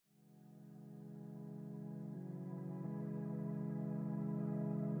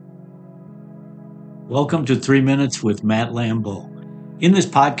Welcome to 3 Minutes with Matt Lambeau. In this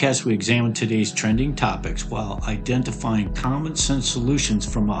podcast, we examine today's trending topics while identifying common sense solutions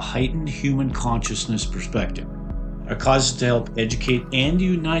from a heightened human consciousness perspective. Our cause is to help educate and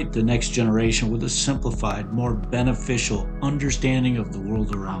unite the next generation with a simplified, more beneficial understanding of the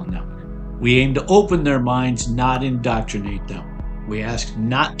world around them. We aim to open their minds, not indoctrinate them. We ask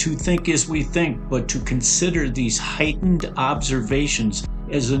not to think as we think, but to consider these heightened observations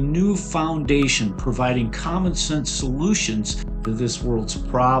as a new foundation providing common sense solutions to this world's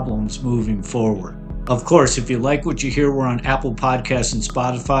problems moving forward. Of course, if you like what you hear, we're on Apple Podcasts and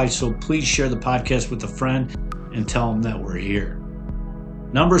Spotify, so please share the podcast with a friend and tell them that we're here.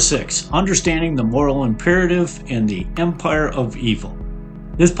 Number 6, understanding the moral imperative and the empire of evil.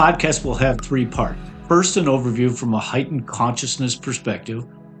 This podcast will have 3 parts. First, an overview from a heightened consciousness perspective,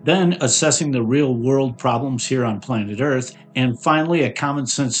 then assessing the real world problems here on planet Earth, and finally a common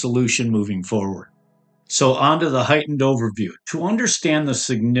sense solution moving forward. So on to the heightened overview. To understand the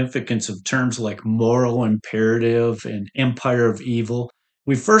significance of terms like moral imperative and empire of evil,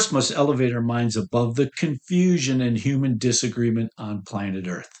 we first must elevate our minds above the confusion and human disagreement on planet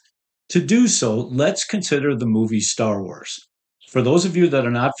Earth. To do so, let's consider the movie Star Wars. For those of you that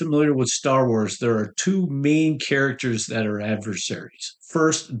are not familiar with Star Wars, there are 2 main characters that are adversaries.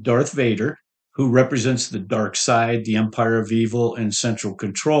 First, Darth Vader, who represents the dark side, the empire of evil, and central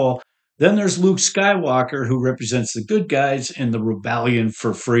control. Then there's Luke Skywalker, who represents the good guys and the rebellion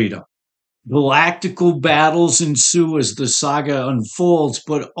for freedom. Galactical battles ensue as the saga unfolds,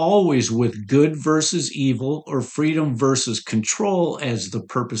 but always with good versus evil or freedom versus control as the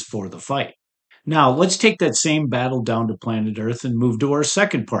purpose for the fight. Now, let's take that same battle down to planet Earth and move to our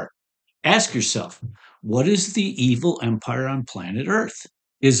second part. Ask yourself, what is the evil empire on planet Earth?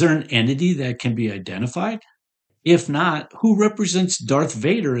 Is there an entity that can be identified? If not, who represents Darth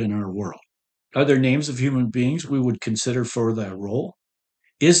Vader in our world? Are there names of human beings we would consider for that role?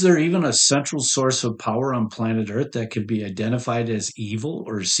 Is there even a central source of power on planet Earth that can be identified as evil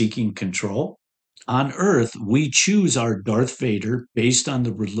or seeking control? On Earth, we choose our Darth Vader based on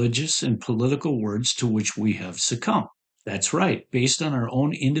the religious and political words to which we have succumbed. That's right, based on our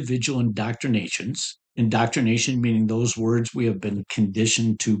own individual indoctrinations, indoctrination meaning those words we have been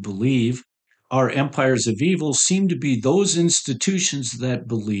conditioned to believe. Our empires of evil seem to be those institutions that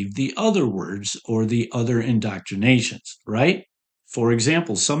believe the other words or the other indoctrinations, right? For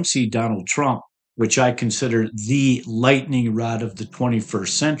example, some see Donald Trump, which I consider the lightning rod of the 21st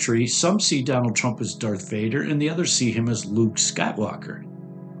century. Some see Donald Trump as Darth Vader, and the others see him as Luke Skywalker.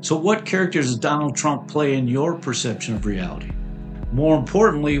 So what character does Donald Trump play in your perception of reality? More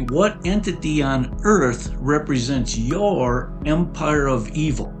importantly, what entity on Earth represents your empire of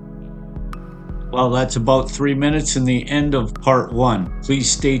evil? Well, that's about 3 minutes and the end of part 1. Please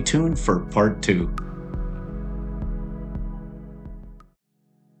stay tuned for part 2.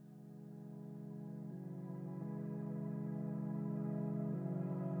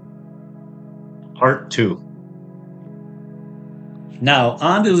 Part 2. Now,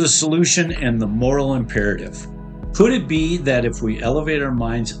 on to the solution and the moral imperative. Could it be that if we elevate our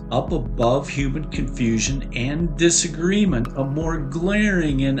minds up above human confusion and disagreement, a more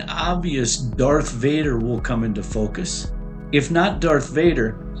glaring and obvious Darth Vader will come into focus? If not Darth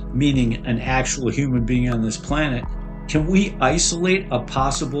Vader, meaning an actual human being on this planet, can we isolate a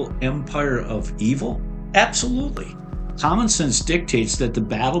possible empire of evil? Absolutely. Common sense dictates that the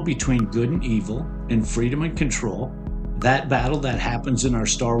battle between good and evil and freedom and control, that battle that happens in our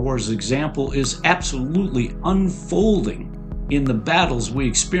Star Wars example, is absolutely unfolding in the battles we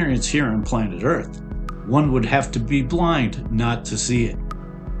experience here on planet Earth. One would have to be blind not to see it.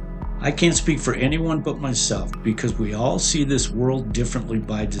 I can't speak for anyone but myself because we all see this world differently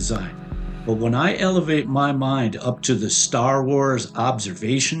by design. But when I elevate my mind up to the Star Wars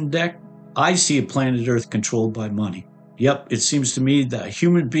observation deck, I see a planet Earth controlled by money. Yep, it seems to me that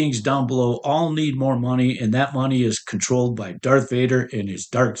human beings down below all need more money, and that money is controlled by Darth Vader and his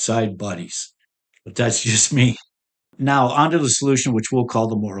dark side buddies. But that's just me. Now, on to the solution, which we'll call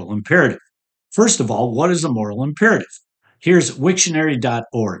the moral imperative. First of all, what is a moral imperative? Here's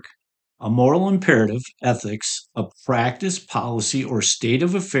Wiktionary.org. A moral imperative, ethics, a practice, policy, or state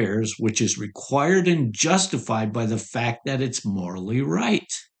of affairs which is required and justified by the fact that it's morally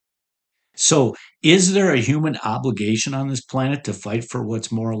right. So, is there a human obligation on this planet to fight for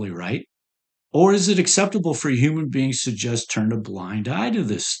what's morally right? Or is it acceptable for human beings to just turn a blind eye to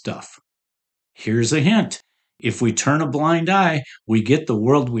this stuff? Here's a hint. If we turn a blind eye, we get the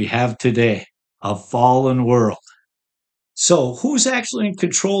world we have today, a fallen world. So, who's actually in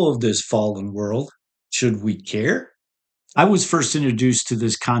control of this fallen world? Should we care? I was first introduced to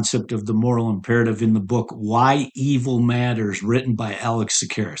this concept of the moral imperative in the book Why Evil Matters, written by Alex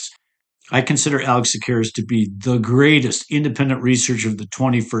Tsakiris. I consider Alex Tsakiris to be the greatest independent researcher of the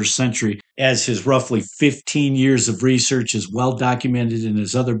 21st century, as his roughly 15 years of research is well documented in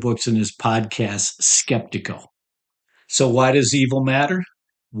his other books and his podcast, Skeptical. So why does evil matter?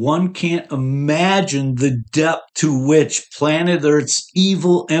 One can't imagine the depth to which planet Earth's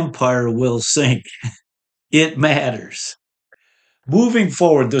evil empire will sink. It matters. Moving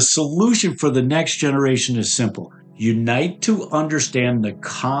forward, the solution for the next generation is simple. Unite to understand the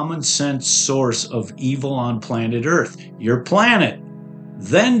common sense source of evil on planet Earth, your planet.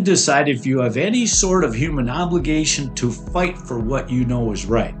 Then decide if you have any sort of human obligation to fight for what you know is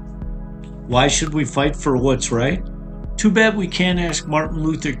right. Why should we fight for what's right? Too bad we can't ask Martin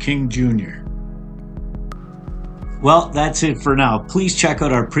Luther King Jr. Well, that's it for now. Please check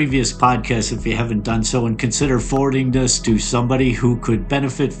out our previous podcast if you haven't done so, and consider forwarding this to somebody who could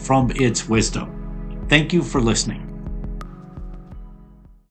benefit from its wisdom. Thank you for listening.